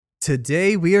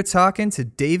Today we are talking to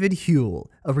David Huell,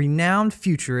 a renowned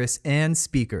futurist and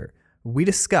speaker. We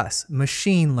discuss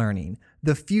machine learning,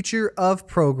 the future of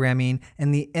programming,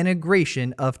 and the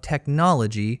integration of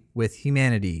technology with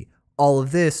humanity. All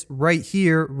of this right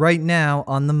here, right now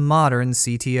on the Modern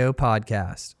CTO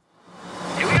Podcast.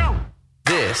 Here we go.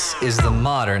 This is the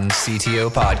Modern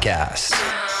CTO Podcast.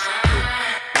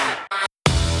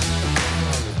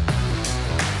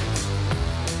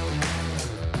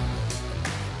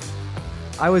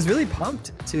 I was really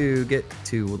pumped to get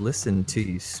to listen to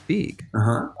you speak.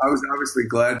 I was obviously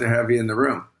glad to have you in the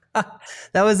room.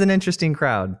 That was an interesting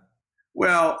crowd.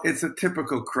 Well, it's a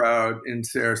typical crowd in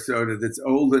Sarasota that's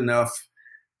old enough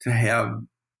to have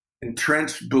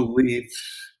entrenched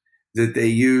beliefs that they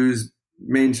use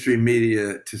mainstream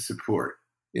media to support,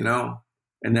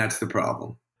 and that's the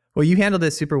problem. Well, you handled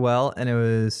it super well, and it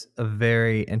was a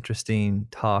very interesting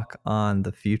talk on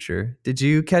the future. Did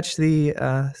you catch the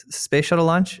space shuttle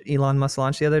launch, Elon Musk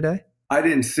launch the other day? I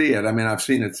didn't see it. I've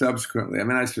seen it subsequently.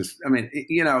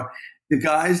 The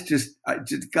guy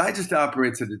just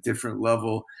operates at a different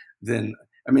level than,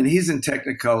 he's in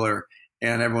Technicolor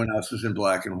and everyone else is in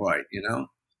black and white,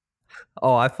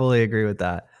 Oh, I fully agree with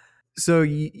that. So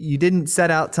you didn't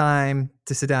set out time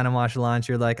to sit down and watch the launch.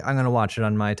 You're like, I'm going to watch it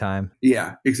on my time.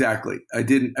 Yeah, exactly. I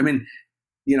didn't. I'm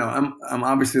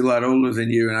obviously a lot older than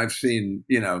you, and I've seen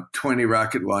 20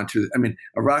 rocket launches.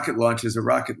 A rocket launch is a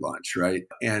rocket launch, right?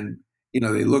 And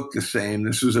they look the same.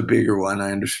 This was a bigger one,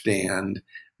 I understand,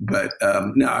 but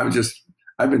no,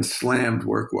 I've been slammed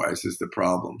work-wise is the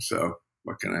problem. So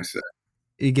what can I say?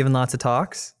 Are you giving lots of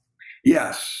talks?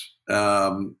 Yes,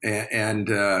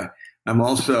 I'm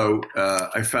also,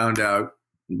 I found out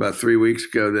about 3 weeks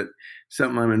ago that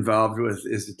something I'm involved with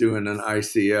is doing an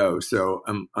ICO. So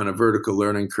I'm on a vertical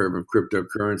learning curve of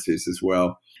cryptocurrencies as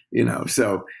well,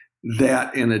 so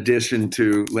that in addition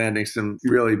to landing some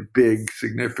really big,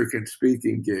 significant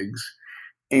speaking gigs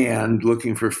and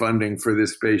looking for funding for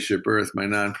this Spaceship Earth, my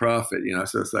nonprofit,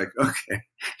 so it's like, okay,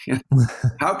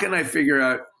 how can I figure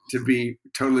out to be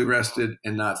totally rested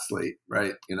and not sleep,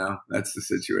 right? That's the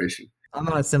situation. I'm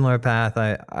on a similar path.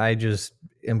 I just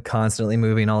am constantly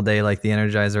moving all day like the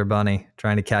Energizer Bunny,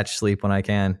 trying to catch sleep when I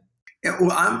can.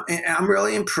 Well, I'm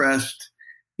really impressed.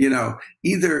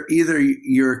 Either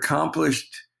you're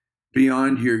accomplished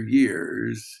beyond your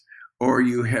years, or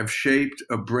you have shaped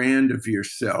a brand of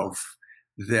yourself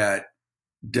that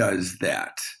does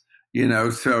that.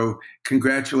 So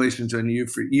congratulations on you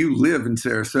you live in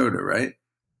Sarasota, right?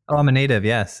 Oh, I'm a native.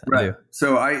 Yes, right. I do.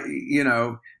 So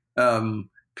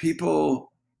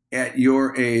people at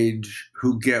your age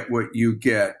who get what you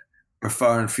get are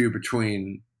far and few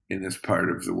between in this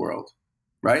part of the world,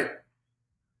 right?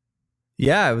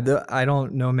 Yeah, I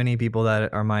don't know many people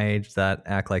that are my age that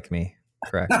act like me.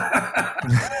 Correct.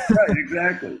 Right,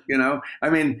 exactly.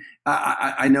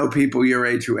 I know people your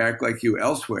age who act like you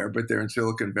elsewhere, but they're in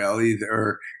Silicon Valley,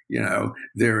 or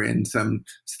they're in some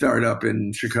startup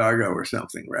in Chicago or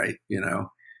something, right?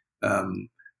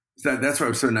 So that's why it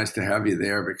was so nice to have you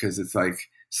there, because it's like,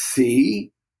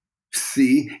 see,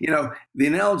 the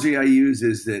analogy I use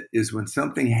is when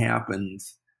something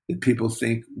happens that people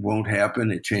think won't happen,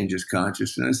 it changes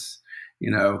consciousness,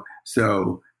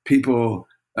 so people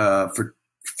for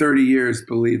 30 years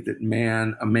believed that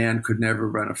a man could never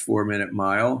run a 4-minute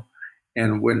mile.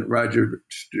 And when Roger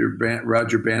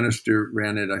Bannister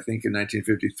ran it, I think in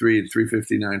 1953 at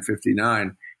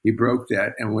 3:59:59, he broke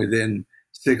that. And within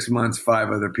 6 months, 5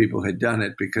 other people had done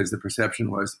it because the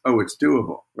perception was, oh, it's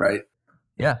doable, right?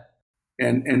 Yeah.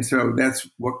 And so that's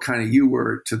what kind of you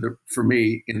were for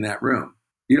me in that room.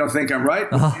 You don't think I'm right?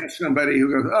 Somebody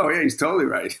who goes, oh yeah, he's totally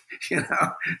right.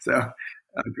 So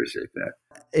I appreciate that.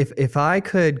 If I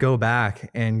could go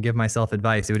back and give myself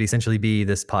advice, it would essentially be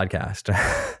this podcast,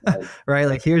 right?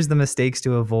 Like, here's the mistakes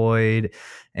to avoid,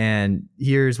 and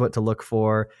here's what to look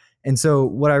for. And so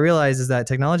what I realized is that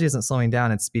technology isn't slowing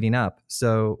down, it's speeding up.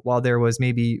 So while there was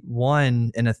maybe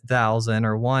 1 in 1,000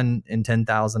 or 1 in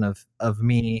 10,000 of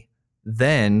me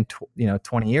then,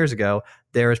 20 years ago,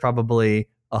 there is probably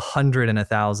 100 in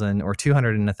 1,000 or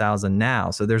 200 in 1,000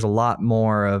 now. So there's a lot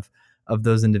more of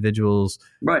those individuals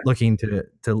looking to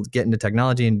get into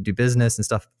technology and do business and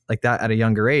stuff like that at a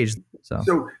younger age. So I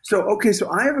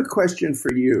have a question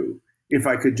for you, if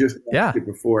I could just ask it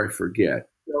before I forget.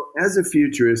 So as a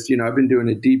futurist, I've been doing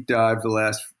a deep dive the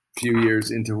last few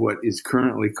years into what is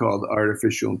currently called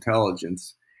artificial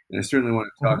intelligence, and I certainly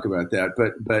want to talk about that.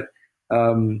 But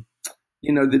the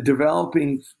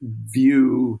developing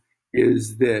view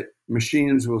is that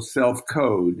machines will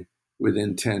self-code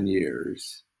within 10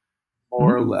 years.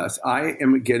 More or less. I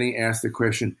am getting asked the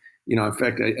question, In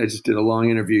fact, I just did a long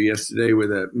interview yesterday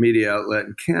with a media outlet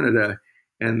in Canada.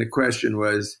 And the question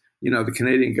was, the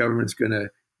Canadian government's going to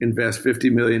invest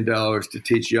 $50 million to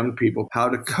teach young people how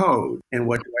to code. And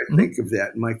what do I think of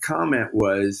that? And my comment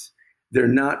was, they're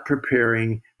not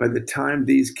preparing, by the time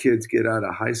these kids get out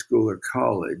of high school or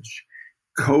college,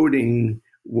 coding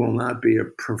will not be a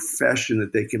profession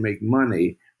that they can make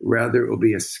money. Rather, it will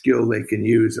be a skill they can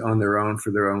use on their own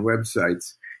for their own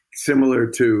websites. Similar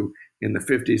to in the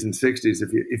 50s and 60s,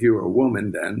 if you were a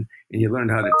woman then and you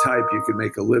learned how to type, you could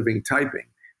make a living typing.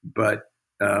 But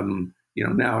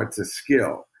now it's a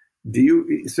skill.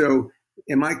 So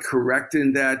am I correct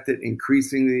in that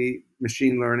increasingly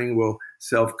machine learning will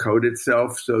self-code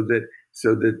itself so that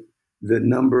the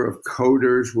number of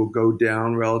coders will go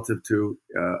down relative to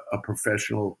a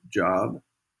professional job?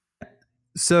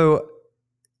 So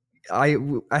I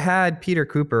had Peter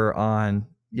Cooper on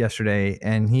yesterday,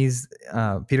 and he's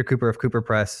Peter Cooper of Cooper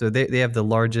Press. So they have the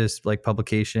largest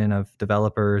publication of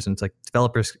developers, and it's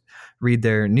developers read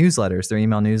their newsletters, their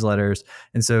email newsletters.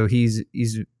 And so he's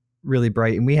really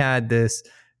bright. And we had this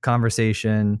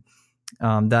conversation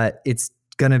that it's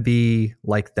going to be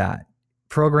like that.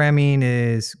 Programming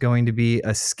is going to be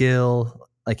a skill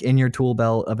in your tool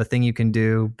belt of a thing you can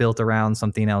do built around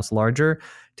something else larger.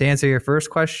 To answer your first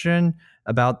question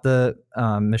about the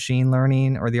machine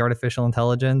learning or the artificial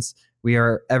intelligence, we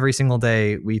are every single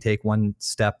day we take one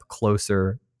step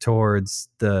closer towards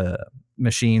the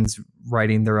machines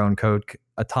writing their own code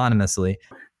autonomously.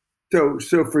 So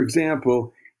for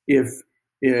example, if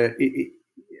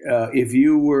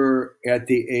you were at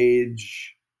the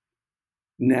age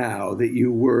now that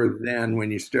you were then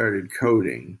when you started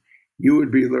coding, you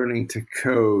would be learning to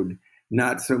code,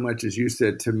 not so much as you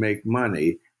said to make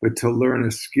money, but to learn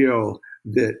a skill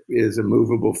that is a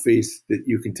movable feast that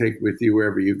you can take with you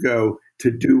wherever you go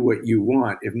to do what you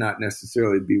want, if not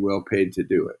necessarily be well paid to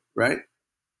do it, right?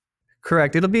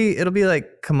 Correct. It'll be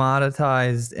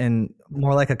commoditized and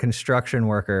more like a construction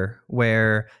worker,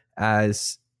 where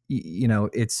as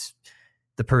it's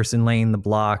the person laying the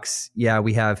blocks. Yeah,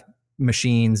 we have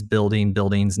machines building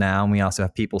buildings now, and we also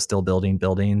have people still building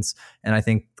buildings. And I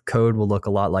think code will look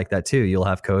a lot like that too. You'll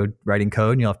have code writing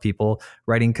code, and you'll have people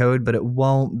writing code, but it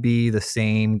won't be the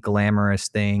same glamorous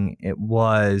thing it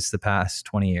was the past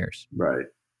 20 years. Right.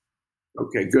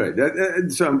 Okay,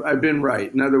 good. So I've been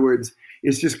right. In other words,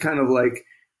 it's just kind of like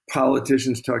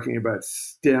politicians talking about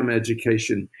STEM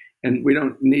education, and we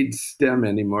don't need STEM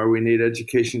anymore. We need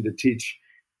education to teach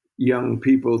young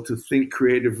people to think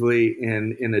creatively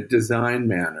and in a design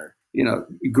manner.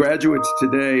 Graduates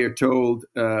today are told,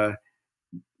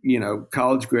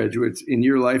 college graduates, in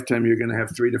your lifetime, you're going to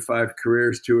have 3 to 5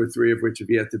 careers, 2 or 3 of which have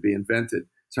yet to be invented.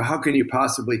 So how can you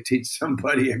possibly teach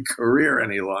somebody a career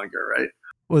any longer, right?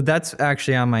 Well, that's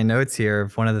actually on my notes here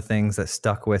of one of the things that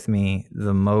stuck with me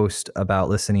the most about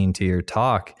listening to your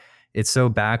talk. It's so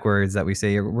backwards that we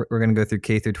say we're going to go through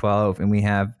K through 12 and we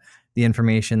have the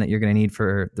information that you're going to need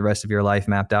for the rest of your life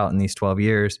mapped out in these 12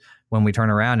 years. When we turn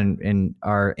around and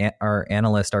our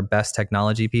analysts, our best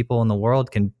technology people in the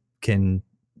world can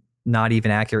not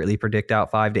even accurately predict out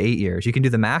 5 to 8 years. You can do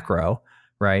the macro,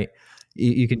 right?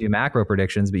 You can do macro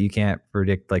predictions, but you can't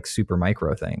predict super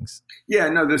micro things. Yeah,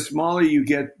 no, the smaller you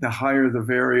get, the higher the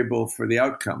variable for the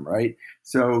outcome, right?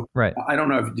 So right. I don't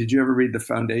know, did you ever read the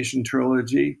Foundation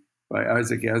trilogy by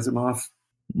Isaac Asimov?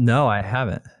 No, I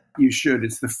haven't. You should.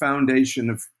 It's the foundation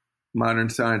of modern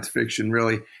science fiction,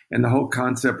 really. And the whole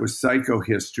concept was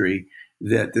psychohistory,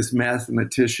 that this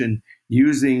mathematician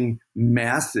using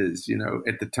masses,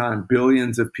 at the time,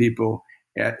 billions of people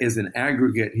as an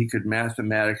aggregate, he could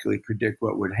mathematically predict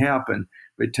what would happen,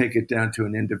 but take it down to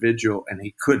an individual, and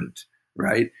he couldn't,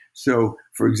 right? So,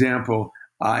 for example,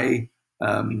 I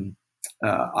am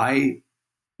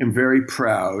very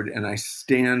proud, and I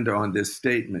stand on this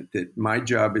statement, that my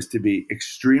job is to be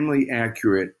extremely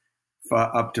accurate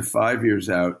up to 5 years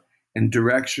out, and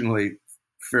directionally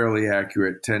fairly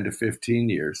accurate 10 to 15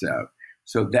 years out.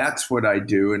 So that's what I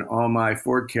do, and all my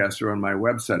forecasts are on my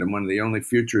website. I'm one of the only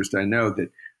futurists I know that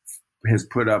has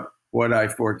put up what I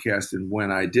forecasted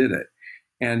when I did it.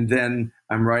 And then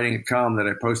I'm writing a column that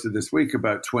I posted this week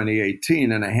about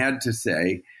 2018, and I had to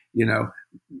say,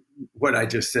 what I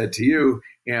just said to you,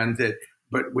 and that,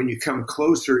 but when you come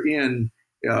closer in,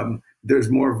 there's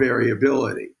more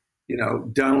variability.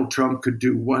 Donald Trump could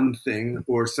do one thing,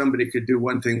 or somebody could do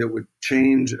one thing that would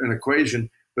change an equation,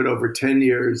 but over 10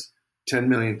 years, 10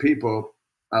 million people,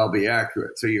 I'll be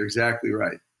accurate. So you're exactly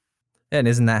right. And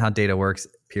isn't that how data works,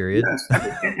 period? Yes.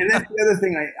 And that's the other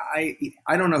thing.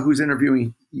 I don't know who's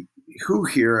interviewing who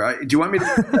here. Do you want me to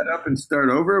set that up and start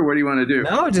over? Or what do you want to do?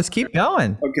 No, just keep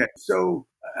going. Okay. So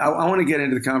I want to get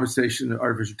into the conversation of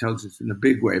artificial intelligence in a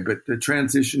big way, but the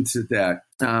transition to that,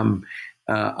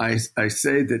 I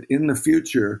say that in the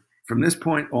future, from this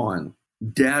point on,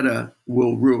 data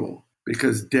will rule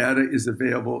because data is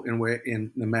available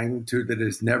in the magnitude that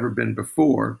has never been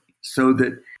before. So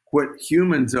that what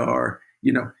humans are,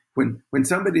 when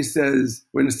somebody says,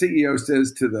 when a CEO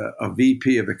says to a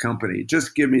VP of the company,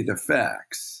 just give me the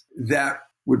facts, that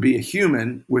would be a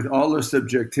human with all their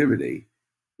subjectivity,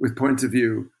 with points of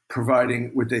view, providing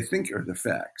what they think are the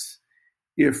facts.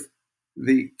 If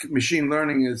the machine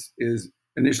learning is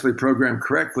initially programmed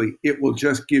correctly, it will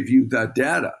just give you the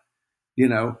data,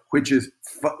 which is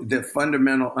the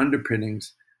fundamental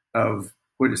underpinnings of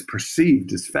what is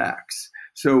perceived as facts.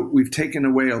 So we've taken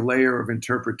away a layer of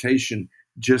interpretation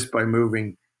just by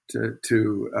moving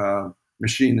to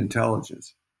machine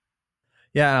intelligence.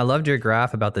 Yeah, I loved your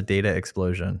graph about the data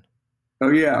explosion. Oh,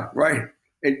 yeah, right.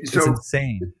 It's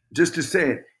insane. Just to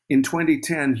say it, in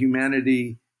 2010,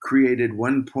 humanity created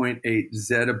 1.8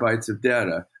 zettabytes of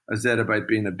data, a zettabyte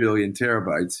being a billion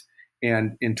terabytes.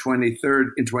 And in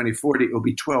 2040, it will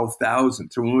be 12,000.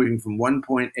 So we're moving from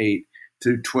 1.8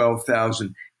 to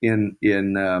 12,000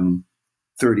 in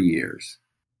 30 years.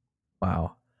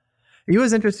 Wow. It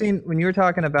was interesting when you were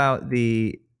talking about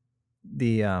the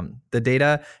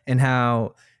data and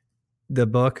how the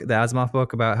Asimov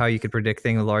book about how you could predict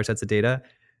things with large sets of data.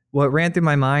 What ran through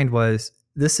my mind was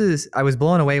I was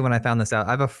blown away when I found this out.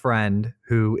 I have a friend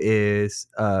who is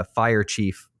a fire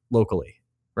chief locally,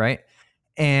 right?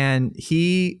 And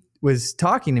he was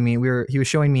talking to me. He was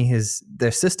showing me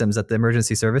their systems that the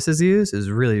emergency services use is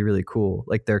really, really cool.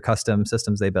 Like their custom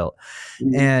systems they built.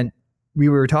 Mm-hmm. And we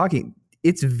were talking,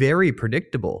 it's very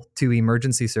predictable to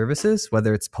emergency services,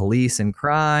 whether it's police and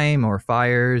crime or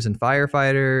fires and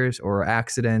firefighters or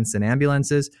accidents and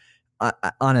ambulances,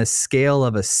 on a scale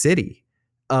of a city,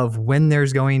 of when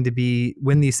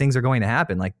these things are going to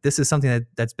happen. Like this is something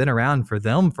that's been around for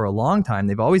them for a long time.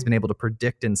 They've always been able to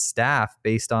predict and staff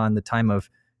based on the time of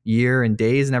year and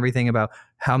days and everything about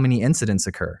how many incidents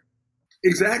occur.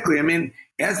 Exactly. I mean,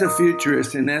 as a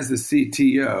futurist and as a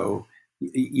CTO,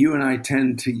 you and I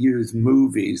tend to use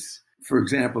movies, for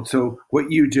example. So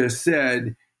what you just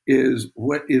said is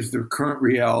what is the current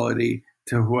reality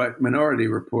to what Minority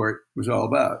Report was all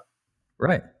about.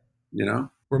 Right.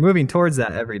 We're moving towards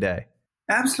that every day.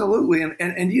 Absolutely.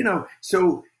 And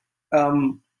so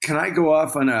can I go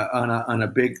off on a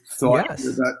big thought?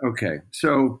 Yes. Okay.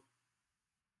 So,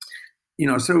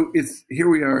 so here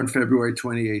we are in February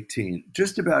 2018.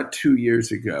 Just about 2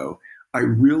 years ago, I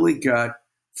really got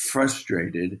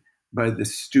frustrated by the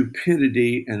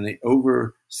stupidity and the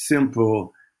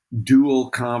simple dual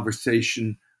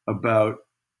conversation about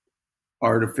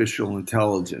artificial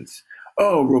intelligence.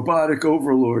 Oh, robotic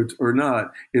overlords or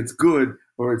not, it's good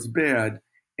or it's bad.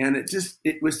 And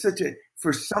it was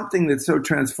for something that's so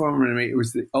transformative to me, it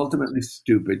was the ultimately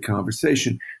stupid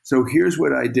conversation. So here's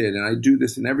what I did, and I do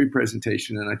this in every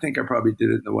presentation, and I think I probably did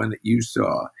it in the one that you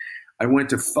saw. I went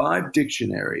to 5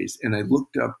 dictionaries and I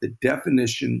looked up the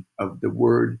definition of the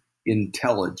word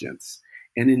intelligence.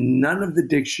 And in none of the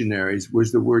dictionaries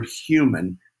was the word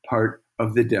human part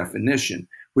of the definition,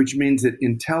 which means that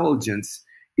intelligence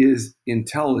is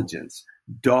intelligence.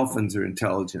 Dolphins are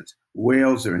intelligent.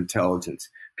 Whales are intelligent.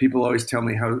 People always tell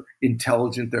me how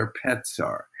intelligent their pets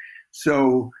are.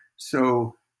 So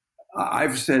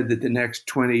I've said that the next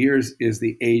 20 years is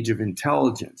the age of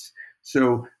intelligence.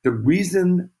 So the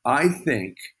reason I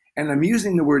think, and I'm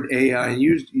using the word AI, and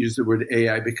use the word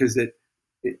AI because it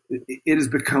has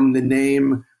become the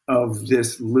name of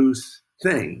this loose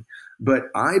thing. But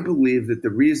I believe that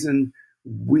the reason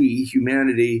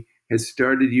humanity, has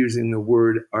started using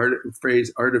the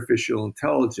phrase artificial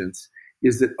intelligence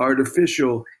is that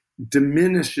artificial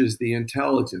diminishes the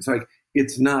intelligence. Like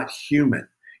it's not human,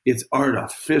 it's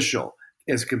artificial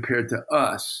as compared to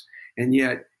us. And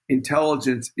yet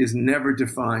intelligence is never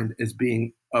defined as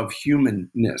being of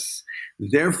humanness.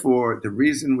 Therefore, the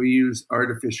reason we use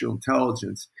artificial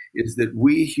intelligence is that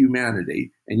we,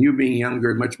 humanity, and you being younger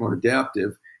and much more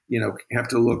adaptive, have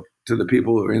to look to the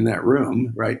people who are in that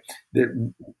room, right?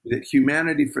 That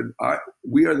humanity,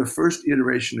 we are the first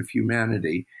iteration of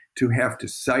humanity to have to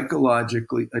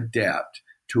psychologically adapt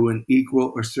to an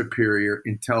equal or superior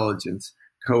intelligence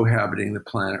cohabiting the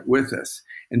planet with us.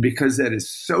 And because that is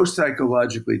so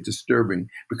psychologically disturbing,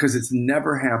 because it's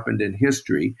never happened in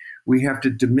history, we have to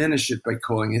diminish it by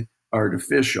calling it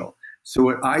artificial. So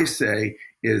what I say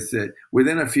is that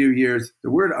within a few years,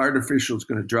 the word artificial is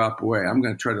going to drop away. I'm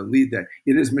going to try to lead that.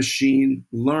 It is machine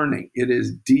learning. It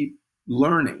is deep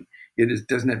learning. It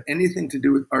doesn't have anything to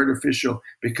do with artificial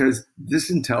because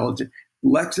this intelligence,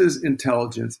 Lex's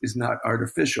intelligence is not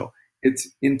artificial. It's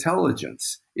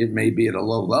intelligence. It may be at a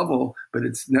low level, but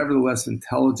it's nevertheless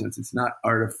intelligence. It's not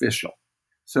artificial.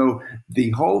 So the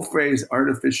whole phrase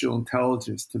artificial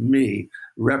intelligence to me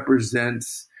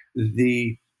represents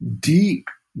the deep,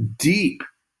 deep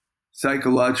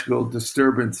psychological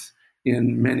disturbance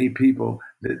in many people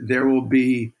that there will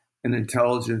be an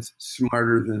intelligence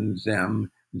smarter than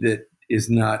them that is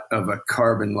not of a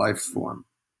carbon life form.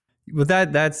 Well,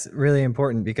 that's really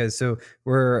important because so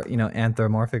we're,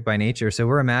 anthropomorphic by nature. So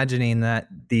we're imagining that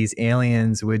these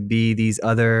aliens would be these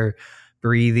other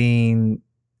breathing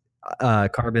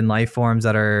carbon life forms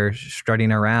that are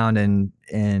strutting around and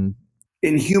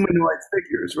in humanoid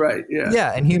figures, right? Yeah.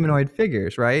 Yeah, and humanoid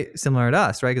figures, right? Similar to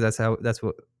us, right? Because that's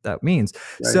what that means.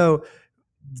 Right. So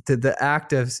the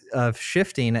act of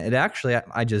shifting, it actually,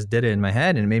 I just did it in my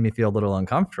head and it made me feel a little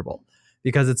uncomfortable.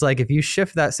 Because it's like, if you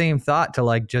shift that same thought to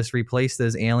like just replace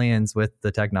those aliens with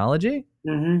the technology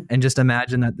and just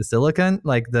imagine that the silicon,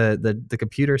 like the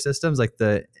computer systems, like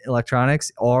the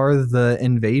electronics are the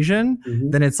invasion,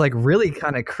 then it's like really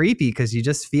kind of creepy because you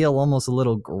just feel almost a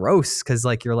little gross because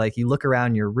like you look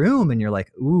around your room and you're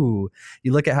like, ooh,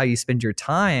 you look at how you spend your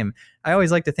time. I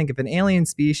always like to think if an alien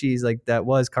species like that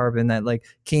was carbon that like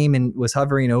came and was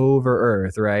hovering over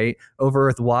Earth, right? Over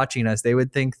Earth watching us, they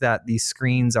would think that these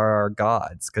screens are our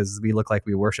gods because we look like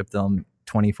we worship them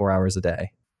 24 hours a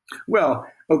day. Well,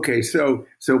 okay. So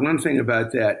one thing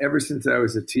about that, ever since I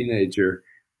was a teenager,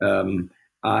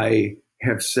 I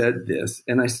have said this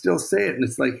and I still say it. And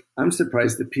it's like, I'm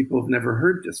surprised that people have never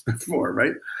heard this before,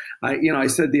 right? I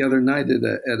said the other night at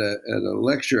a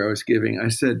lecture I was giving, I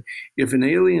said, if an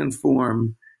alien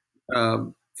form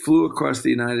flew across the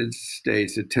United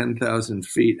States at 10,000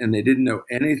 feet and they didn't know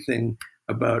anything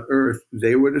about Earth,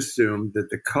 they would assume that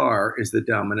the car is the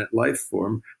dominant life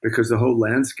form because the whole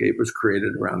landscape was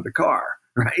created around the car,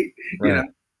 right?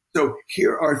 So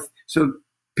so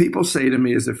people say to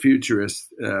me as a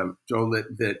futurist, Joel,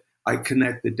 that I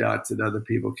connect the dots that other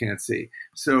people can't see.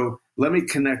 So let me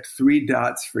connect 3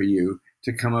 dots for you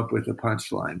to come up with a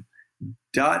punchline.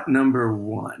 Dot number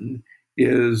 1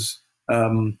 is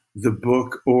the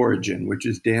book Origin, which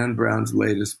is Dan Brown's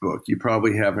latest book. You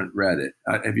probably haven't read it.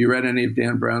 Have you read any of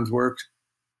Dan Brown's works?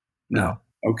 No.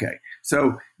 Okay.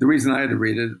 So the reason I had to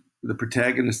read it, the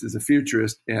protagonist is a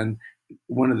futurist, and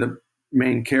one of the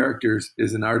main characters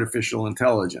is an artificial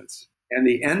intelligence. And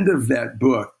the end of that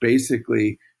book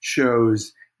basically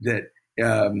shows that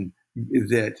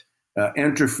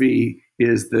entropy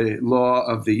is the law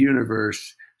of the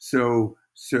universe. So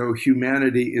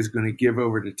humanity is going to give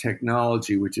over to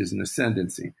technology, which is an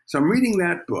ascendancy. So I'm reading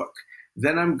that book.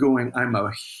 Then I'm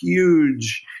a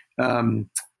huge, I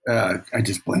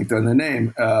just blanked on the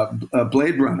name, a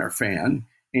Blade Runner fan.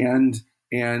 And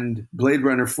Blade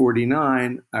Runner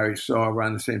 49, I saw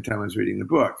around the same time I was reading the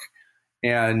book.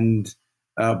 And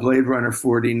Blade Runner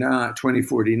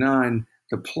 2049,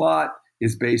 the plot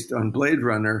is based on Blade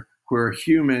Runner, where a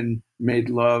human made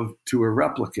love to a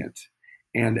replicant.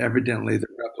 And evidently the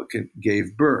replicant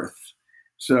gave birth.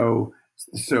 So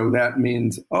that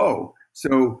means,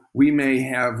 so we may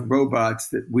have robots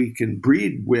that we can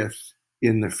breed with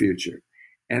in the future.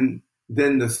 And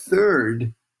then the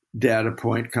third data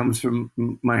point comes from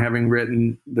my having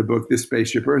written the book, This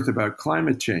Spaceship Earth, about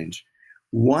climate change.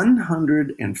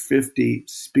 150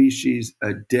 species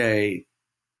a day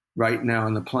right now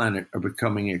on the planet are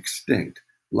becoming extinct.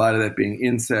 A lot of that being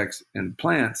insects and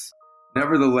plants.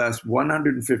 Nevertheless,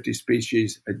 150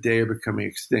 species a day are becoming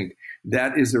extinct.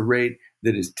 That is a rate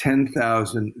that is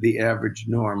 10,000, the average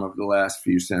norm of the last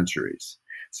few centuries.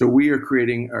 So we are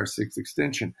creating our 6th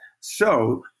extinction.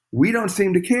 So we don't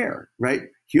seem to care, right?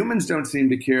 Humans don't seem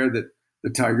to care that the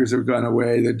tigers have gone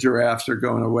away, the giraffes are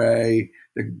going away,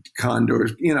 the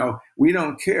condors, we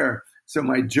don't care. So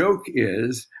my joke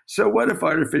is, so what if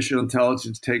artificial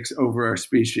intelligence takes over our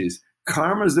species?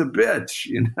 Karma's a bitch,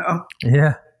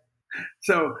 Yeah.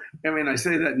 So, I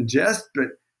say that in jest, but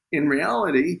in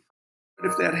reality,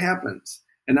 what if that happens?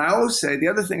 And I always say, the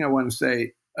other thing I want to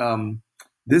say,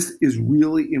 this is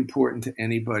really important to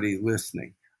anybody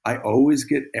listening. I always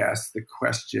get asked the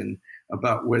question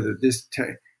about whether this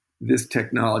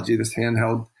technology, this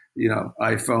handheld,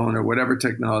 iPhone or whatever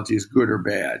technology is good or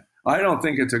bad. I don't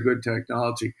think it's a good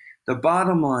technology. The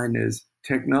bottom line is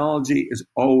technology is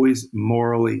always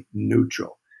morally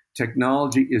neutral.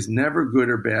 Technology is never good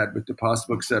or bad, with the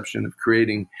possible exception of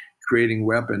creating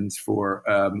weapons for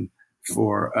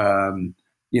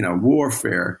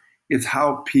warfare. It's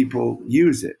how people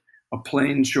use it. a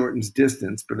plane shortens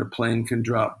distance, but a plane can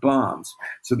drop bombs.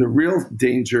 So the real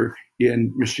danger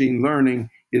in machine learning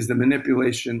is the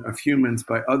manipulation of humans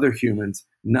by other humans,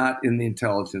 not in the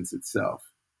intelligence itself.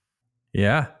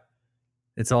 Yeah.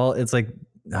 It's like,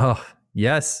 oh,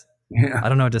 yes. Yeah. I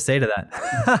don't know what to say to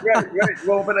that. Right.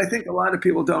 Well, but I think a lot of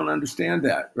people don't understand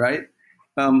that, right?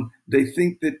 They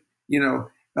think that,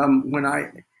 when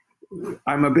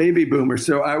I'm a baby boomer,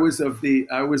 so I was of the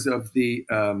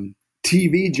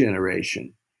TV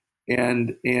generation, and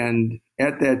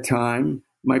at that time,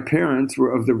 my parents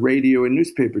were of the radio and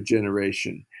newspaper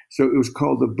generation. So it was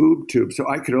called the boob tube. So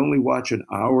I could only watch an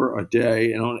hour a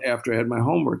day, and after I had my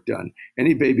homework done.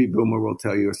 Any baby boomer will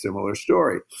tell you a similar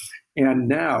story. And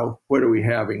now, what are we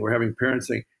having? We're having parents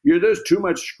saying, there's too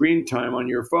much screen time on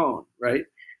your phone, right?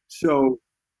 So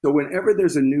whenever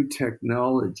there's a new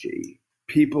technology,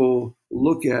 people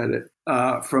look at it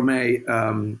from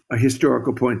a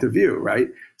historical point of view, right?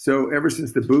 So ever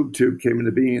since the boob tube came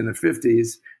into being in the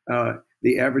 50s,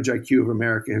 the average IQ of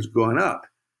America has gone up,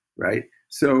 right?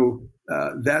 So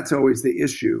that's always the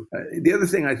issue. The other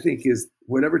thing I think is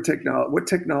what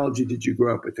technology did you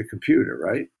grow up with? The computer,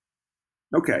 right?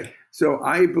 Okay, so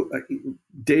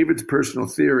David's personal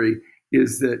theory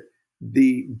is that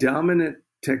the dominant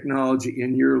technology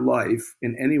in your life,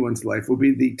 in anyone's life, will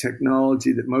be the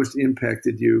technology that most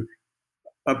impacted you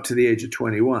up to the age of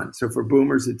 21. So for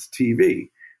boomers, it's TV.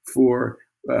 For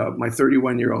my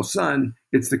 31-year-old son,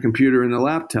 it's the computer and the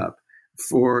laptop.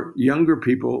 For younger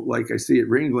people, like I see at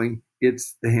Ringling,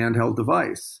 it's the handheld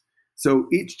device. So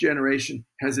each generation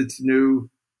has its new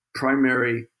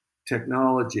primary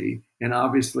technology. And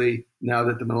obviously, now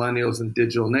that the millennials and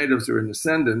digital natives are in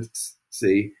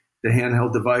ascendancy, the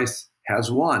handheld device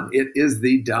has won. It is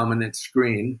the dominant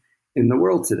screen in the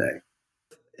world today.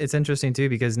 It's interesting too,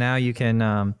 because now you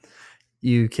can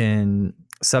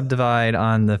subdivide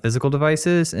on the physical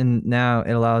devices, and now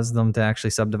it allows them to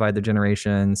actually subdivide their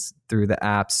generations through the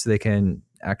apps so they can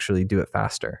actually do it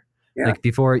faster. Yeah. Like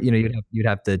before, you'd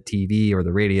have the TV or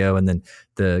the radio and then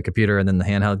the computer and then the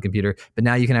handheld computer. But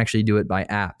now you can actually do it by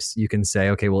apps. You can say,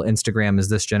 okay, well, Instagram is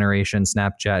this generation,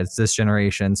 Snapchat is this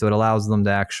generation. So it allows them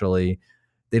to actually,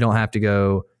 they don't have to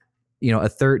go, a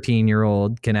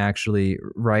 13-year-old can actually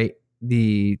write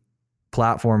the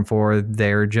platform for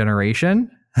their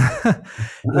generation.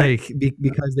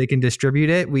 Because they can distribute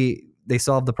it. They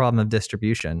solve the problem of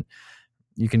distribution.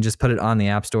 You can just put it on the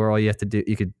App Store. All you have to do,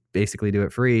 you could basically do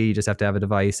it free. You just have to have a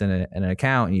device and an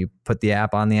account, and you put the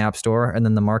app on the App Store, and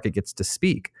then the market gets to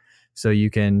speak. So you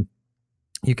can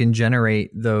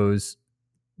generate those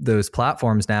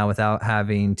platforms now without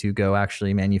having to go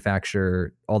actually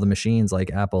manufacture all the machines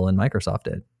like Apple and Microsoft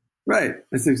did. Right.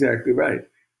 That's exactly right.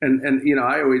 And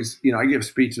I always, I give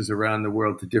speeches around the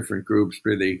world to different groups,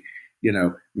 really,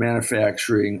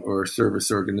 manufacturing or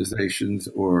service organizations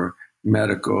or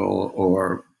medical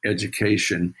or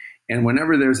education. And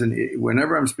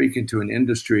whenever I'm speaking to an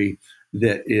industry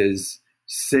that is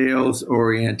sales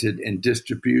oriented and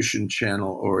distribution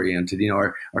channel oriented,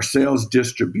 our sales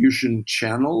distribution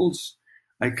channels,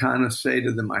 I kind of say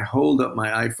to them, I hold up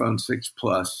my iPhone 6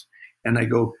 Plus and I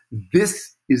go,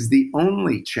 this is the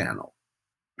only channel.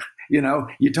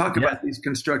 You talk about these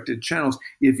constructed channels.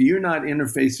 If you're not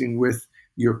interfacing with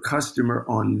your customer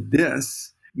on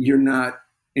this, you're not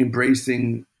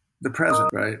embracing the present,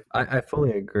 right? I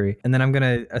fully agree. And then I'm going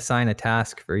to assign a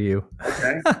task for you.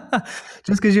 Okay.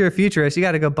 Just because you're a futurist, you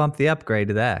got to go bump the upgrade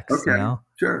to the X. Okay.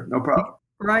 Sure. No problem.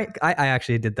 Right. I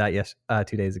actually did that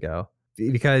 2 days ago.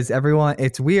 Because everyone,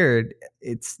 it's weird.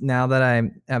 It's now that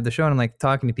I have the show and I'm like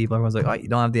talking to people, everyone's like, oh, you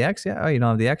don't have the X yet? Oh, you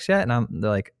don't have the X yet? And they're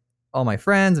like, all my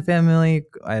friends and family,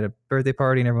 I had a birthday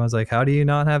party and everyone's like, how do you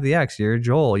not have the X? You're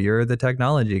Joel. You're the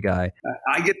technology guy.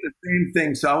 I get the same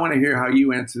thing. So I want to hear how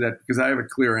you answer that because I have a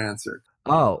clear answer.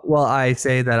 Oh, well, I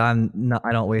say that I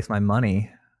don't waste my money.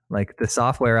 Like the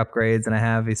software upgrades and I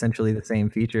have essentially the same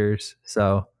features.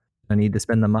 So I need to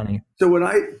spend the money. So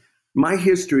my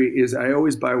history is I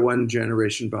always buy one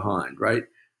generation behind, right?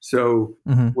 So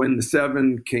when the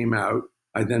 7 came out,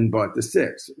 I then bought the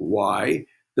 6. Why?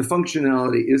 The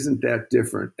functionality isn't that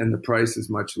different and the price is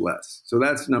much less. So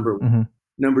that's number one.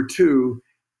 Number two,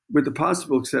 with the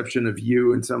possible exception of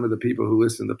you and some of the people who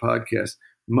listen to the podcast,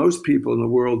 most people in the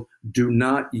world do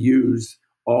not use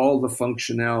all the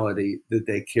functionality that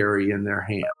they carry in their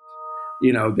hand.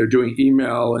 They're doing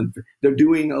email and they're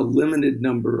doing a limited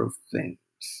number of things,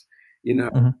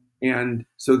 And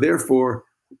so therefore,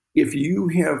 if you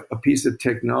have a piece of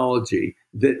technology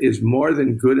that is more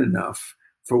than good enough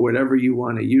for whatever you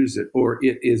want to use it, or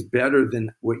it is better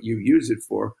than what you use it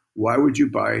for, why would you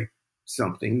buy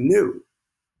something new?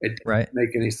 It doesn't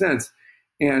make any sense.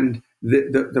 And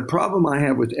the problem I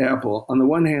have with Apple, on the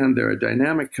one hand, they're a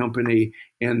dynamic company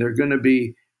and they're going to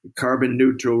be carbon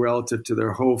neutral relative to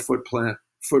their whole footprint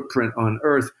on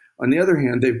Earth. On the other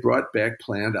hand, they've brought back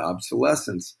planned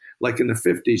obsolescence. Like in the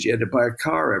 50s, you had to buy a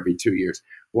car every 2 years.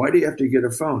 Why do you have to get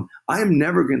a phone? I'm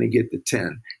never going to get the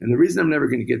 10. And the reason I'm never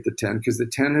going to get the 10, because the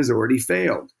 10 has already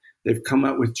failed. They've come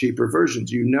out with cheaper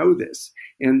versions. You know this.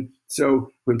 And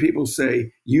so when people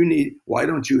say, why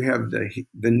don't you have the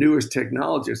newest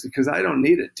technology? It's because I don't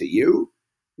need it. To you?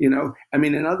 I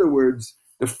mean, in other words,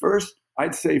 the first,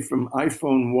 I'd say from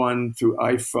iPhone 1 through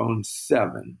iPhone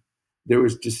 7, there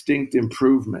was distinct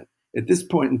improvement. At this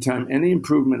point in time, any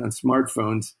improvement on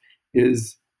smartphones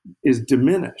is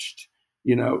diminished.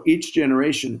 Each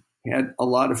generation had a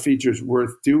lot of features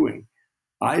worth doing.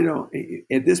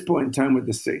 At this point in time with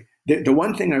the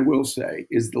one thing I will say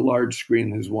is the large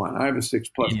screen has won. I have a 6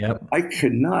 Plus. Yep.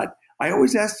 I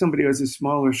always ask somebody who has a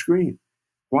smaller screen,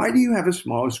 why do you have a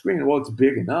smaller screen? Well, it's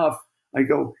big enough. I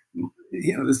go,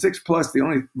 the 6 Plus, the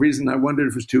only reason I wondered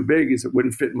if it was too big is it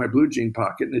wouldn't fit in my blue jean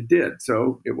pocket, and it did.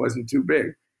 So it wasn't too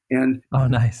big. And oh,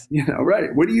 nice.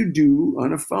 Right. What do you do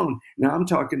on a phone? Now I'm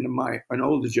talking to an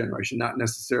older generation, not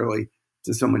necessarily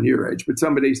to someone your age, but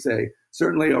somebody say,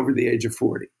 certainly over the age of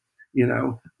 40.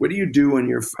 What do you do on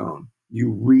your phone?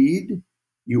 You read,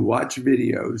 you watch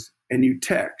videos, and you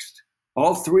text,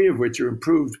 all three of which are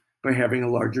improved by having a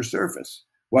larger surface.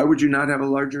 Why would you not have a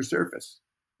larger surface?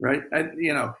 Right.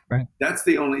 Right. That's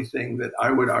the only thing that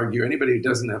I would argue. Anybody who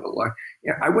doesn't have a large,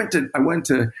 I went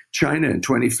to China in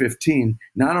 2015.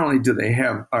 Not only do they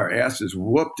have our asses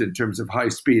whooped in terms of high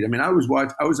speed. I mean, I was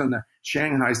on the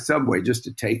Shanghai subway just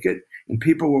to take it, and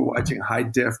people were watching high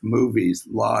def movies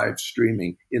live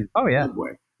streaming in the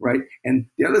subway. Right. And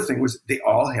the other thing was they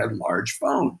all had large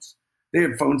phones. They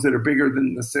had phones that are bigger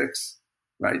than the 6.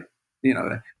 Right.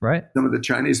 Right. Some of the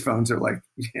Chinese phones are like,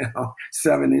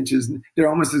 7 inches. They're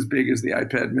almost as big as the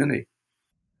iPad mini.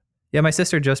 Yeah. My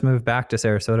sister just moved back to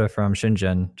Sarasota from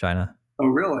Shenzhen, China. Oh,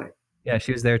 really? Yeah.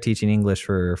 She was there teaching English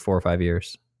for 4 or 5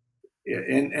 years.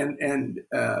 And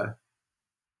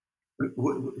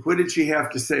what did she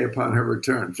have to say upon her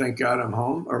return? Thank God I'm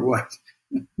home, or what?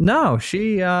 No,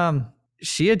 she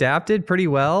adapted pretty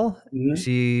well. Mm-hmm.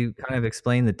 She kind of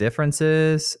explained the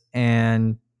differences,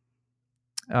 and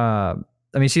I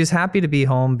mean, she was happy to be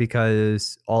home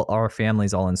because all our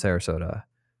family's all in Sarasota.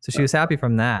 So she was happy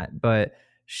from that, but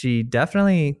she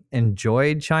definitely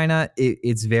enjoyed China.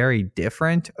 It's very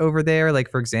different over there. Like,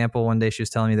 for example, one day she was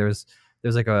telling me there's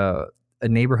like a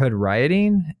neighborhood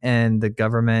rioting, and the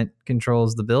government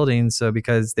controls the buildings. So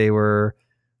because they were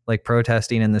like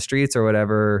protesting in the streets or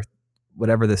whatever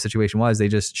the situation was, they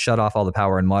just shut off all the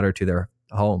power and water to their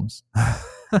homes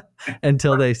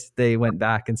until they went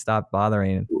back and stopped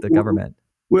bothering the government.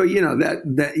 Well,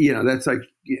 that's like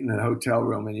getting in a hotel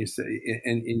room and you say,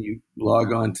 and you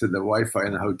log on to the Wi-Fi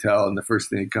in the hotel, and the first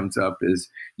thing that comes up is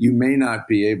you may not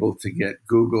be able to get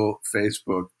Google,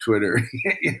 Facebook, Twitter.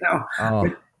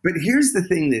 Oh. But here's the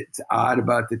thing that's odd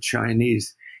about the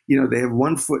Chinese. They have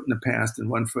one foot in the past and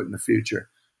one foot in the future.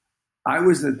 I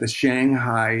was at the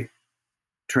Shanghai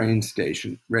train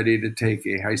station, ready to take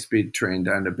a high-speed train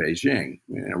down to Beijing,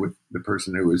 with the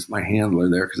person who was my handler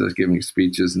there, because I was giving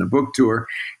speeches and a book tour.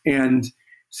 And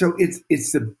so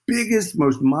it's the biggest,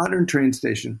 most modern train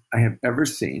station I have ever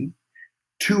seen.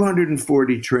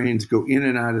 240 trains go in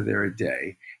and out of there a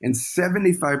day, and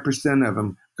 75% of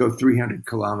them go 300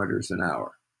 kilometers an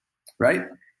hour, right?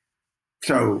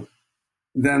 So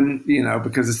then,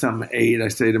 because of some aid, I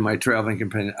say to my traveling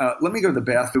companion, let me go to the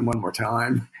bathroom one more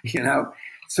time,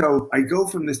 So I go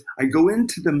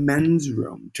into the men's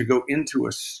room to go into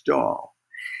a stall.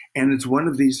 And it's one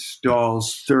of these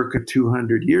stalls circa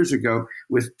 200 years ago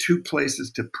with 2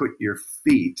 places to put your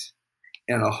feet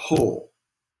and a hole,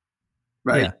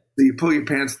 right? Yeah. So you pull your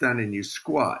pants down and you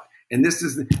squat. And this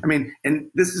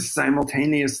is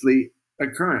simultaneously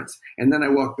occurrence. And then I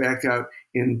walk back out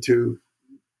into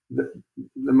the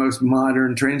most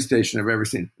modern train station I've ever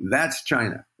seen. That's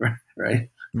China, right?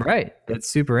 Right. That's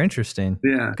super interesting.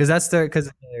 Yeah. Because that's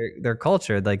their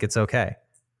culture. Like, it's okay.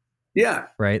 Yeah.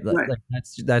 Right. Like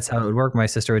that's how it would work. My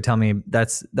sister would tell me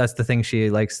that's the thing she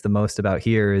likes the most about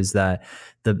here is that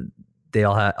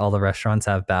all the restaurants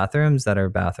have bathrooms that are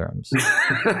bathrooms.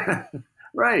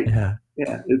 Right. Yeah.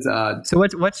 Yeah. It's odd. So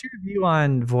what's your view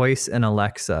on voice and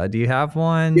Alexa? Do you have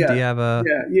one? Yeah. Do you have a?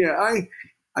 Yeah.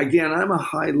 I'm a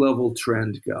high level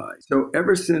trend guy. So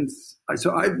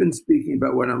I've been speaking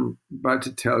about what I'm about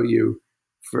to tell you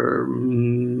for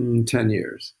 10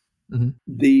 years. Mm-hmm.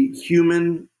 The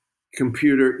human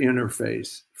computer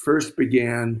interface first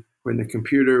began when the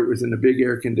computer was in a big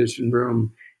air conditioned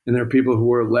room And there are people who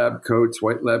wear lab coats,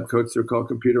 white lab coats. They're called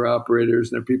computer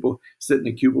operators. And there are people sitting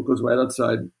in cubicles right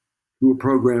outside who are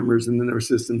programmers. And then there are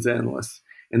systems analysts.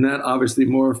 And that obviously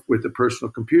morphed with the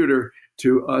personal computer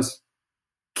to us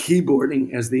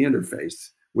keyboarding as the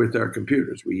interface with our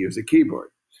computers. We use a keyboard.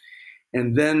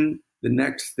 And then the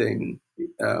next thing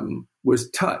was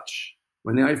touch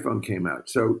when the iPhone came out.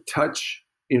 So touch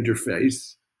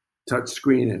interface, touch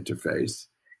screen interface,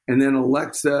 and then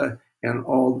Alexa and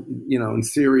all, and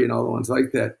Siri and all the ones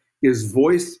like that is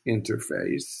voice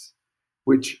interface,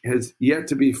 which has yet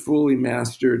to be fully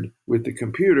mastered with the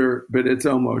computer, but it's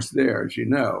almost there, as you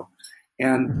know.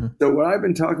 And so what I've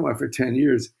been talking about for 10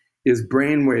 years is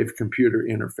brainwave computer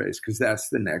interface, because that's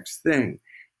the next thing.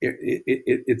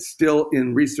 It's still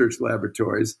in research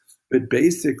laboratories, but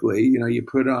basically, you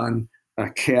put on a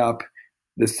cap,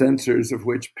 the sensors of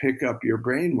which pick up your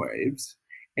brain waves,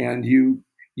 and you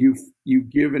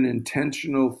give an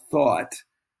intentional thought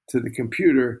to the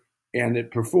computer, and it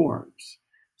performs.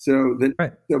 So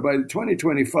so by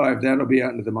 2025, that'll be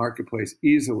out into the marketplace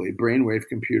easily. Brainwave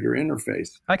computer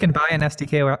interface. I can buy an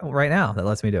SDK right now that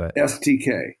lets me do it.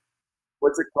 STK.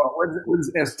 What's it called? What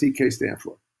does STK stand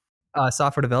for?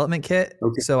 Software development kit.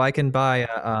 Okay. So I can buy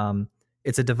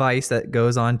it's a device that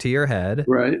goes onto your head,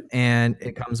 right? And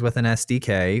it comes with an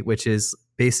SDK, which is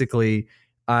basically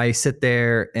I sit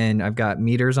there and I've got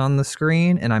meters on the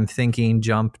screen and I'm thinking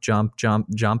jump, jump,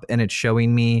 jump, jump, and it's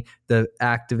showing me the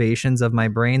activations of my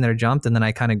brain that are jumped, and then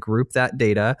I kind of group that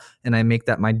data and I make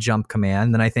that my jump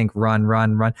command. Then I think run,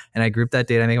 run, run, and I group that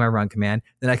data, I make my run command.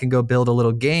 Then I can go build a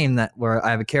little game where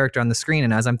I have a character on the screen,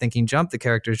 and as I'm thinking jump, the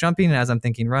character is jumping, and as I'm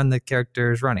thinking run, the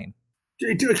character is running.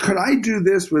 Could I do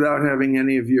this without having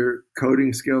any of your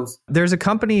coding skills? There's a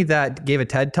company that gave a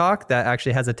TED Talk that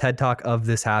actually has a TED Talk of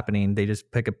this happening. They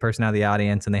just pick a person out of the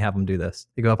audience and they have them do this.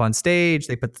 They go up on stage,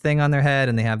 they put the thing on their head,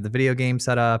 and they have the video game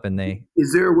set up, and they...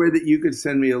 Is there a way that you could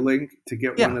send me a link to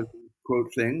get one of the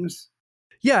quote things?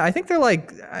 Yeah, I think they're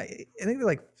like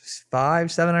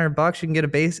 $500-$700. You can get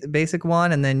a basic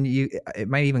one, and then it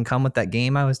might even come with that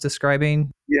game I was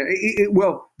describing. Yeah,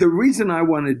 well, the reason I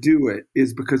want to do it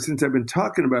is because since I've been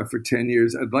talking about it for 10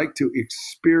 years, I'd like to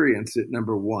experience it.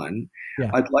 Number one,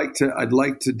 I'd like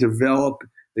to develop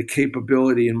the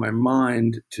capability in my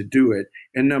mind to do it.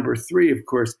 And number three, of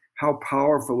course, how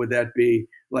powerful would that be?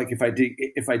 Like if I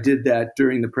did that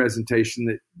during the presentation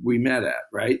that we met at,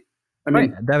 right? I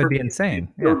mean, that would be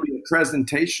insane. It would be a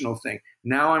presentational thing.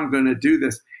 Now I'm going to do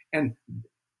this. And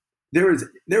there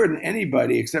isn't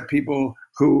anybody except people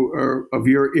who are of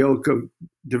your ilk of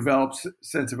developed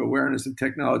sense of awareness of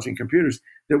technology and computers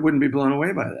that wouldn't be blown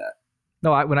away by that.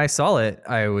 No, when I saw it,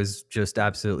 I was just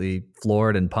absolutely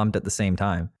floored and pumped at the same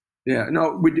time. Yeah,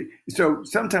 no. So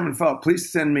sometime in fall,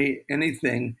 please send me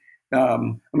anything. I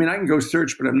mean, I can go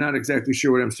search, but I'm not exactly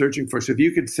sure what I'm searching for. So if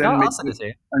you could send me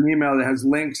an email that has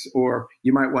links, or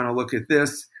you might want to look at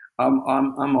this,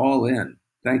 I'm all in.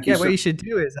 Thank you. Yeah, what you should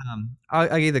do is, I'll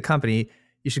give you the company.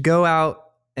 You should go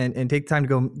out and take time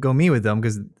to go meet with them,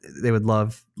 because they would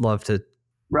love to.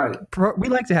 Right. We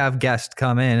like to have guests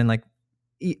come in and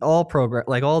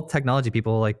all technology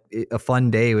people, like a fun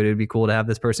day. It would be cool to have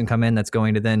this person come in that's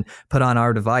going to then put on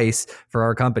our device for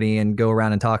our company and go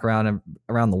around and talk around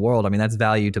the world. I mean, that's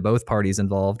value to both parties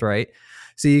involved, right?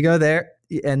 So you go there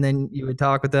and then you would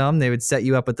talk with them. They would set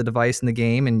you up with the device in the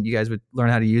game, and you guys would learn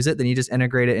how to use it. Then you just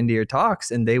integrate it into your talks,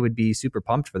 and they would be super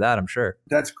pumped for that, I'm sure.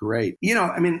 That's great.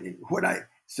 I mean,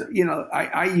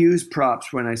 I use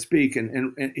props when I speak,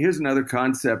 and here's another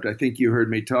concept I think you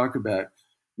heard me talk about.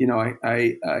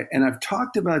 And I've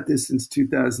talked about this since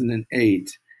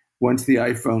 2008, once the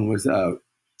iPhone was out.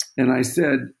 And I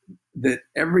said that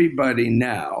everybody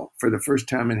now, for the first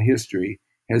time in history,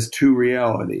 has two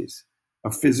realities: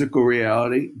 a physical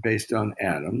reality based on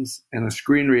atoms and a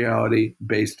screen reality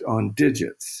based on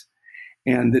digits.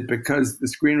 And that because the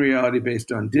screen reality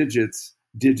based on digits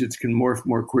can morph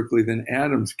more quickly than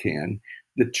atoms can,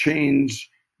 the change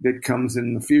that comes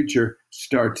in the future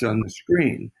starts on the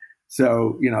screen.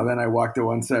 So, then I walk to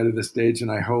one side of the stage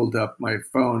and I hold up my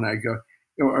phone. I go,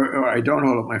 or I don't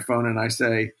hold up my phone, and I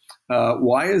say,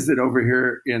 why is it over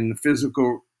here in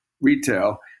physical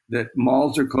retail that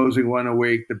malls are closing one a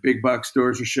week, the big box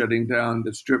stores are shutting down,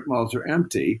 the strip malls are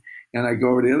empty? And I go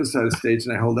over to the other side of the stage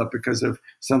and I hold up because of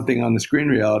something on the screen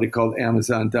reality called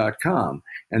Amazon.com.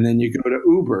 And then you go to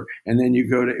Uber, and then you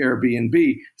go to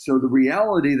Airbnb. So the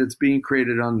reality that's being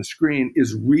created on the screen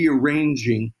is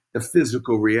rearranging the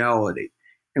physical reality.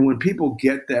 And when people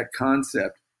get that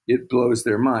concept, it blows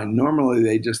their mind. Normally,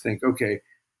 they just think, okay,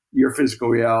 your physical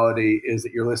reality is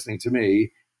that you're listening to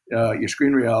me. Your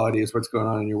screen reality is what's going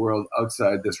on in your world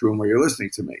outside this room where you're listening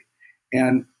to me.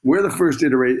 And we're the first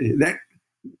iteration.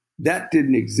 That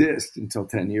didn't exist until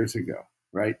 10 years ago,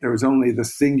 right? There was only the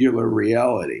singular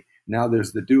reality. Now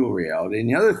there's the dual reality. And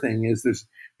the other thing is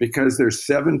because there's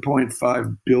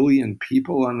 7.5 billion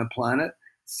people on the planet,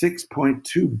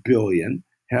 6.2 billion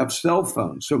have cell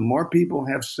phones. So more people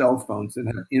have cell phones than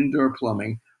have indoor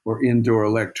plumbing or indoor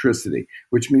electricity,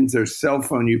 which means there's cell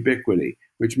phone ubiquity,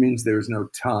 which means there's no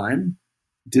time,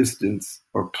 distance,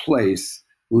 or place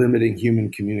limiting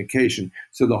human communication.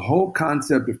 So the whole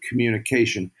concept of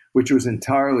communication, which was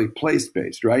entirely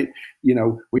place-based, right?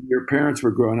 When your parents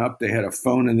were growing up, they had a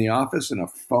phone in the office and a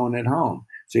phone at home.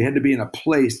 So you had to be in a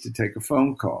place to take a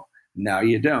phone call. Now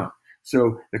you don't.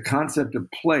 So the concept of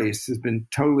place has been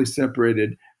totally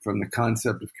separated from the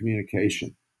concept of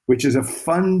communication, which is a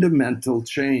fundamental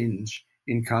change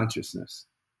in consciousness.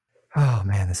 Oh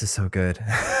man, this is so good.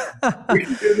 We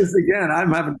can do this again.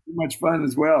 I'm having too much fun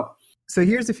as well. So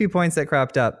here's a few points that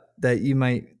cropped up that you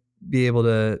might be able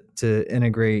to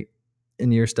integrate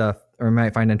in your stuff or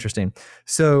might find interesting.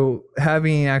 So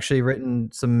having actually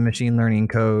written some machine learning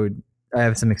code, I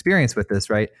have some experience with this,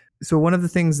 right? So one of the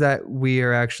things that we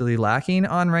are actually lacking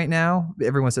on right now,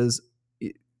 everyone says,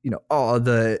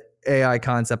 the AI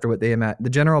concept or what the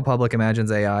general public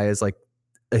imagines AI as like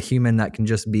a human that can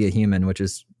just be a human, which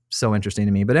is so interesting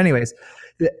to me. But anyways,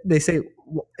 they say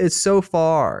it's so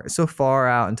far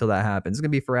out until that happens. It's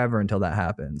going to be forever until that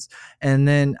happens. And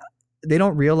then they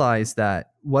don't realize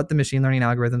that what the machine learning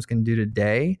algorithms can do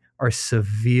today are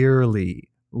severely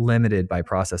limited by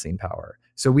processing power.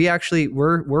 So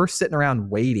we're sitting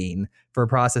around waiting for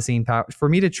processing power. For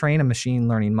me to train a machine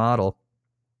learning model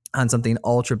on something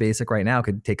ultra basic right now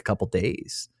could take a couple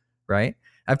days, right?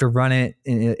 I have to run it,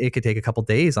 and it could take a couple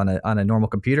days on a normal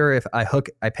computer. If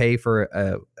I pay for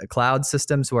a cloud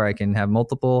systems where I can have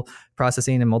multiple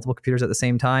processing and multiple computers at the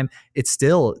same time, it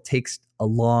still takes a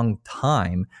long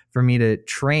time for me to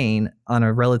train on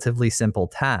a relatively simple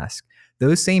task.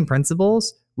 Those same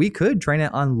principles, we could train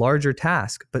it on larger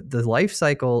tasks, but the life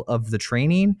cycle of the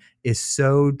training is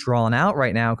so drawn out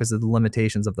right now because of the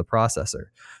limitations of the processor.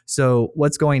 So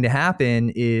what's going to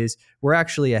happen is we're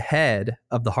actually ahead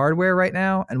of the hardware right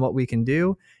now and what we can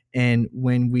do. And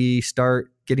when we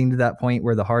start getting to that point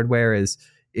where the hardware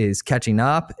is catching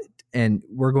up, and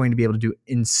we're going to be able to do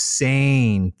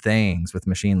insane things with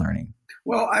machine learning.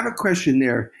 Well, I have a question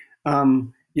there.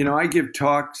 I give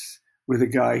talks with a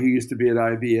guy who used to be at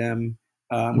IBM.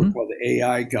 We're called the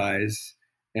AI guys.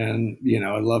 And,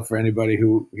 I'd love for anybody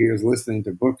who is listening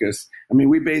to book us. I mean,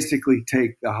 we basically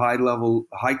take the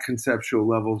high conceptual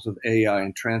levels of AI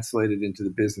and translate it into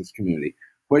the business community.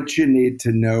 What you need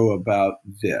to know about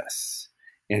this.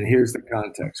 And here's the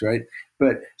context, right?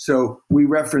 But so we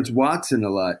reference Watson a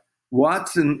lot.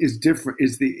 Watson is different.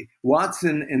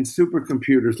 Watson and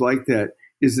supercomputers like that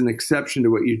is an exception to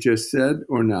what you just said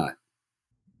or not?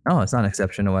 Oh, it's not an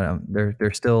exception to what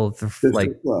they're still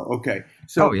like. Well, okay.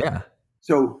 So, oh yeah.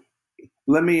 So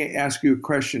let me ask you a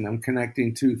question. I'm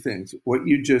connecting two things. What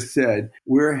you just said,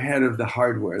 we're ahead of the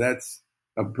hardware. That's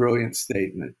a brilliant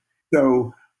statement.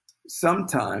 So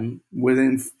sometime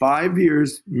within 5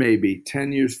 years, maybe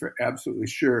 10 years for absolutely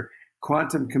sure,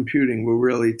 quantum computing will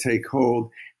really take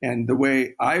hold. And the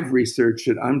way I've researched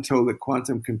it, I'm told that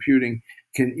quantum computing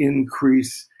can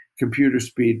increase computer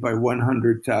speed by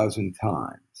 100,000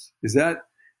 times. Is that?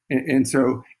 And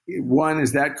so, one,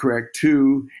 is that correct?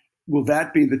 Two, will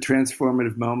that be the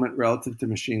transformative moment relative to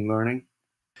machine learning?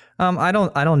 I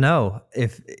don't know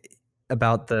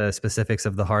about the specifics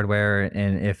of the hardware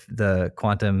and if the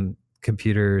quantum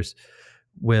computers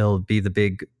will be the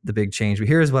big change. But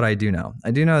here's what I do know.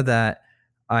 I do know that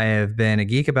I have been a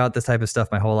geek about this type of stuff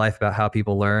my whole life, about how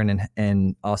people learn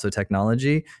and also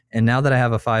technology. And now that I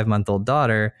have a 5-month-old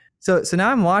daughter, so now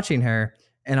I'm watching her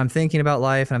and I'm thinking about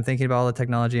life and I'm thinking about all the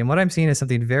technology. And what I'm seeing is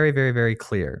something very, very, very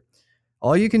clear.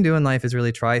 All you can do in life is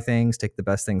really try things, take the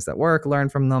best things that work, learn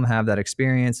from them, have that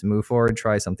experience, move forward,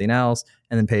 try something else,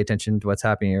 and then pay attention to what's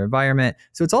happening in your environment.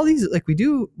 So it's all these,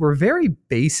 we're very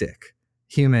basic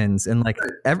humans, and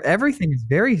everything is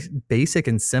very basic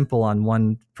and simple on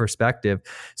one perspective.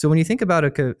 So when you think about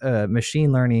a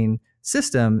machine learning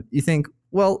system, you think,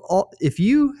 well, if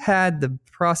you had the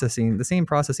same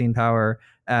processing power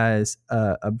as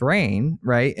a brain,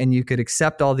 right, and you could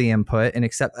accept all the input and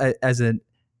accept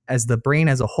as the brain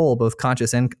as a whole, both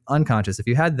conscious and unconscious, if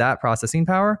you had that processing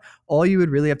power, all you would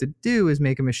really have to do is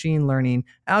make a machine learning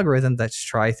algorithm that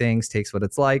try things, takes what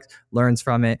it's like, learns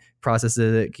from it,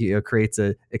 processes it, creates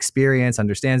a experience,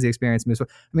 understands the experience, moves. I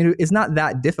mean, it's not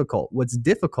that difficult. What's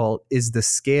difficult is the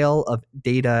scale of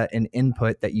data and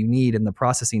input that you need and the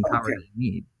processing power that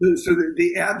you need. So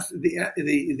the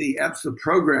apps of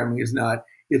programming is not,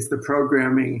 it's the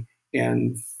programming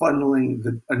and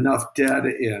funneling enough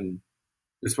data in,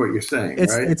 is what you're saying,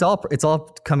 right? It's all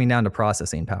coming down to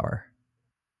processing power.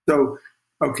 So,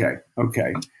 okay.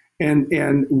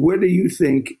 And what do you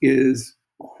think is,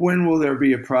 when will there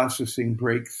be a processing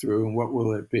breakthrough, and what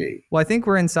will it be? Well, I think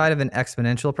we're inside of an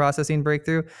exponential processing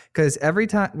breakthrough, because every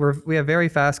time we have very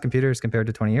fast computers compared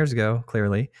to 20 years ago,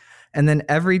 clearly. And then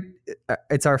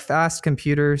it's our fast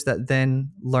computers that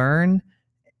then learn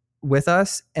with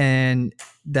us, and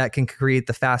that can create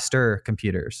the faster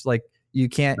computers. Like you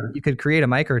could create a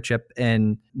microchip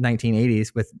in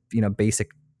 1980s with, basic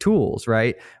tools,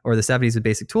 right? Or the 70s with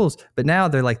basic tools. But now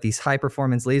they're like these high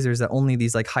performance lasers that only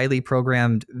these like highly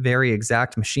programmed, very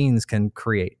exact machines can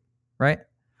create, right?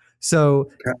 So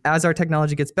as our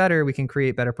technology gets better, we can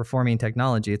create better performing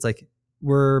technology. It's like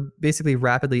we're basically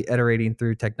rapidly iterating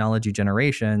through technology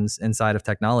generations inside of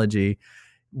technology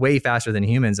way faster than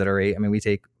humans iterate. I mean, we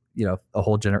take a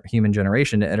whole human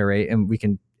generation to iterate, and we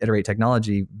can iterate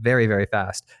technology very, very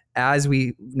fast.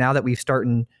 Now that we've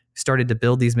started to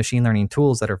build these machine learning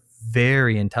tools that are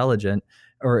very intelligent,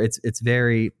 or it's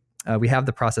very, we have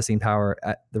the processing power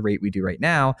at the rate we do right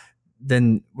now,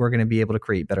 then we're going to be able to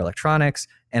create better electronics.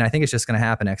 And I think it's just going to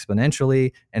happen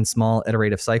exponentially in small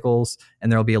iterative cycles.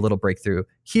 And there'll be a little breakthrough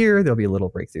here. There'll be a little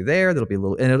breakthrough there. There'll be a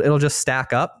little, and it'll just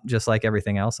stack up just like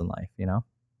everything else in life,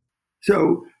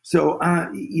 So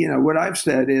what I've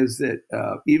said is that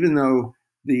even though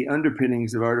the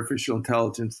underpinnings of artificial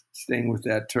intelligence, staying with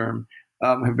that term,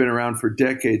 have been around for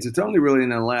decades, it's only really in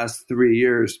the last 3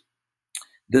 years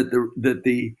that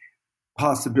the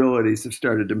possibilities have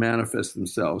started to manifest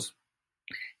themselves.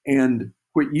 And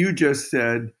what you just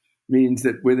said means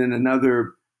that within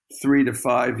another 3 to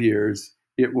 5 years,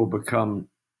 it will become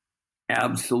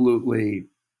absolutely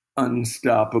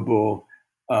unstoppable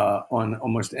on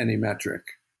almost any metric.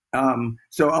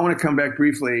 So I want to come back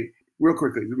briefly, real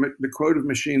quickly. The quote of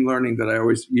machine learning that I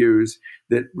always use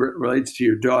that relates to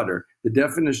your daughter, the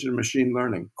definition of machine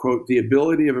learning, quote, the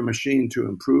ability of a machine to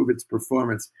improve its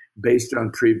performance based on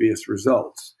previous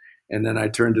results. And then I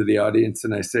turn to the audience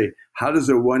and I say, how does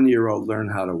a 1-year-old learn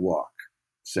how to walk?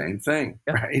 Same thing,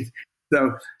 right?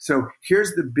 So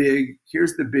here's the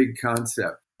big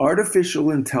concept.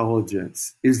 Artificial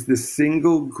intelligence is the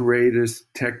single greatest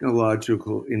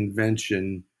technological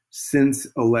invention since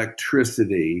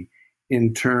electricity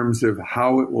in terms of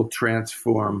how it will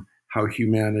transform how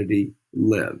humanity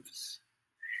lives.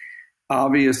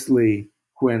 Obviously,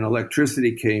 when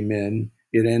electricity came in,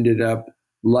 it ended up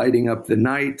lighting up the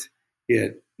night.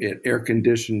 It air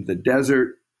conditioned the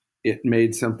desert. It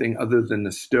made something other than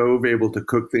the stove able to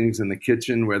cook things in the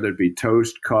kitchen, whether it be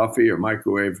toast, coffee, or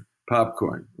microwave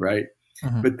popcorn, right?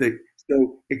 Mm-hmm. But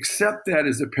so accept that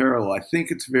as a parallel. I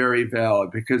think it's very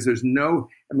valid because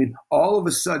all of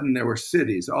a sudden there were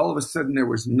cities, all of a sudden there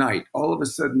was night, all of a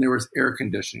sudden there was air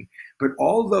conditioning. But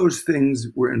all those things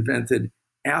were invented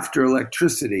after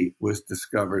electricity was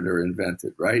discovered or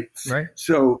invented, right? Right.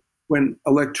 So when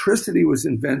electricity was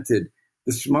invented,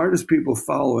 the smartest people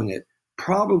following it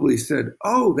probably said,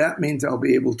 oh, that means I'll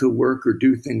be able to work or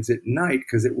do things at night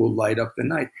because it will light up the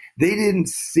night. They didn't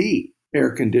see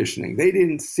air conditioning. They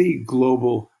didn't see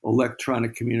global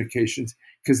electronic communications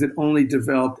because it only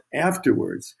developed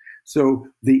afterwards. So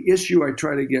the issue I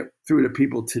try to get through to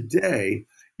people today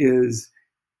is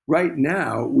right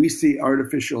now we see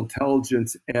artificial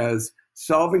intelligence as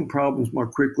solving problems more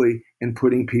quickly and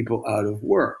putting people out of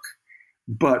work.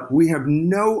 But we have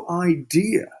no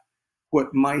idea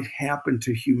what might happen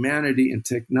to humanity and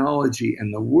technology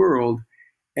and the world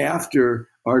after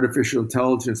artificial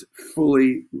intelligence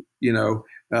fully,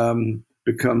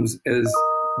 becomes as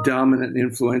dominant and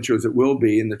influential as it will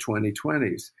be in the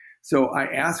 2020s. So I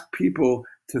ask people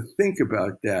to think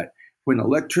about that. When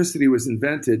electricity was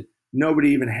invented, nobody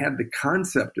even had the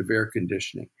concept of air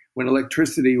conditioning. When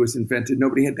electricity was invented,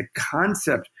 nobody had the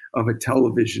concept of a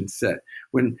television set.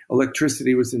 When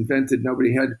electricity was invented,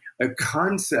 nobody had a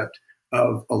concept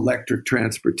of electric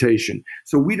transportation.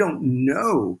 So we don't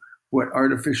know what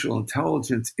artificial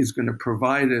intelligence is going to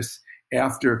provide us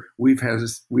after we've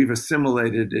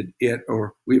assimilated it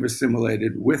or we've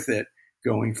assimilated with it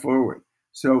going forward.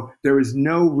 So there is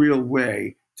no real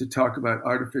way to talk about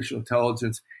artificial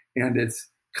intelligence and its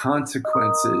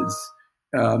consequences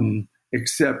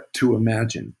except to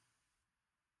imagine.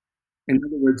 In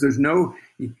other words, there's no,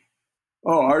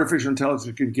 artificial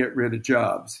intelligence can get rid of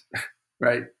jobs,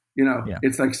 right?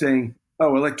 It's like saying,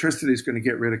 electricity is going to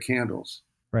get rid of candles.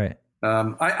 Right.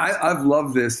 I've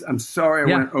loved this. I'm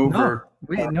sorry I went over.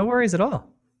 No worries at all.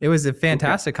 It was a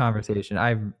fantastic conversation.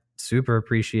 I super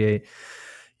appreciate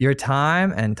your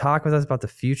time and talk with us about the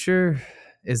future.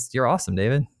 You're awesome,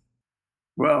 David.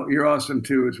 Well, you're awesome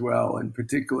too as well. And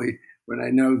particularly when I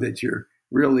know that you're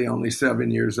really only 7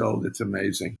 years old, it's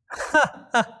amazing.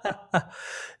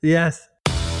 Yes.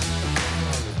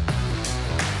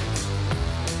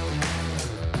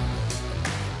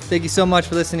 Thank you so much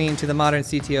for listening to the Modern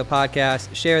CTO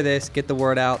podcast. Share this, get the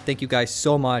word out. Thank you guys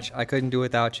so much. I couldn't do it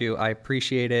without you. I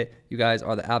appreciate it. You guys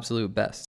are the absolute best.